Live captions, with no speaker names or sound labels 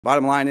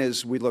Bottom line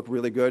is we look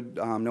really good,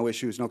 no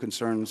issues, no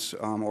concerns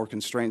or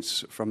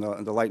constraints from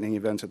the lightning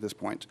events at this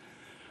point.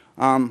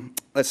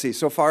 Let's see,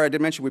 so far I did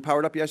mention we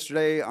powered up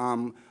yesterday.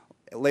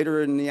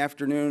 Later in the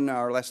afternoon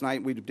or last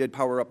night, we did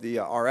power up the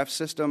RF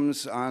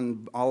systems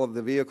on all of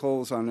the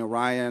vehicles, on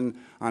Orion,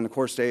 on the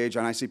core stage,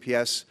 on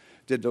ICPS,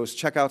 did those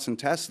checkouts and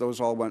tests. Those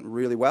all went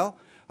really well.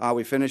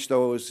 We finished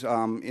those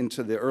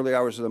into the early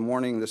hours of the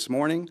morning this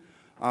morning.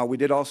 We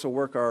did also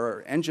work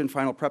our engine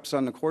final preps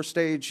on the core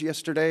stage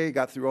yesterday,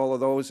 got through all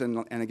of those,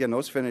 and again,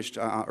 those finished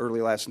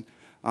early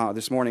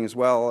this morning as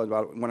well,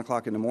 about 1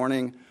 o'clock in the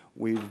morning.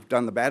 We've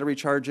done the battery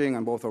charging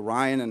on both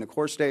Orion and the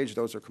core stage.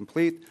 Those are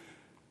complete.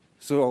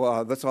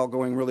 So that's all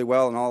going really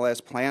well and all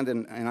as planned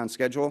and on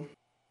schedule.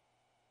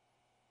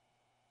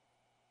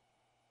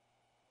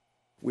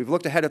 We've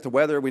looked ahead at the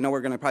weather. We know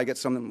we're going to probably get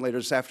some later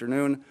this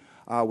afternoon.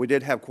 We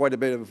did have quite a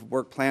bit of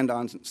work planned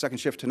on second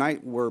shift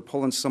tonight. We're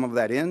pulling some of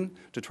that in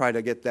to try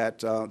to get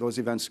those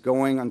events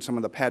going on some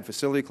of the pad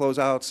facility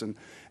closeouts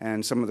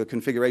and some of the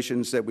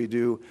configurations that we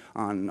do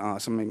on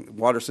some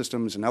water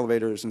systems and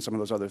elevators and some of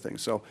those other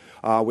things. So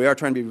we are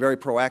trying to be very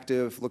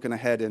proactive, looking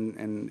ahead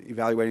and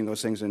evaluating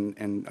those things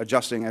and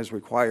adjusting as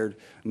required,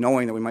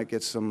 knowing that we might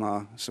get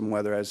some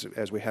weather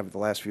as we have the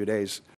last few days.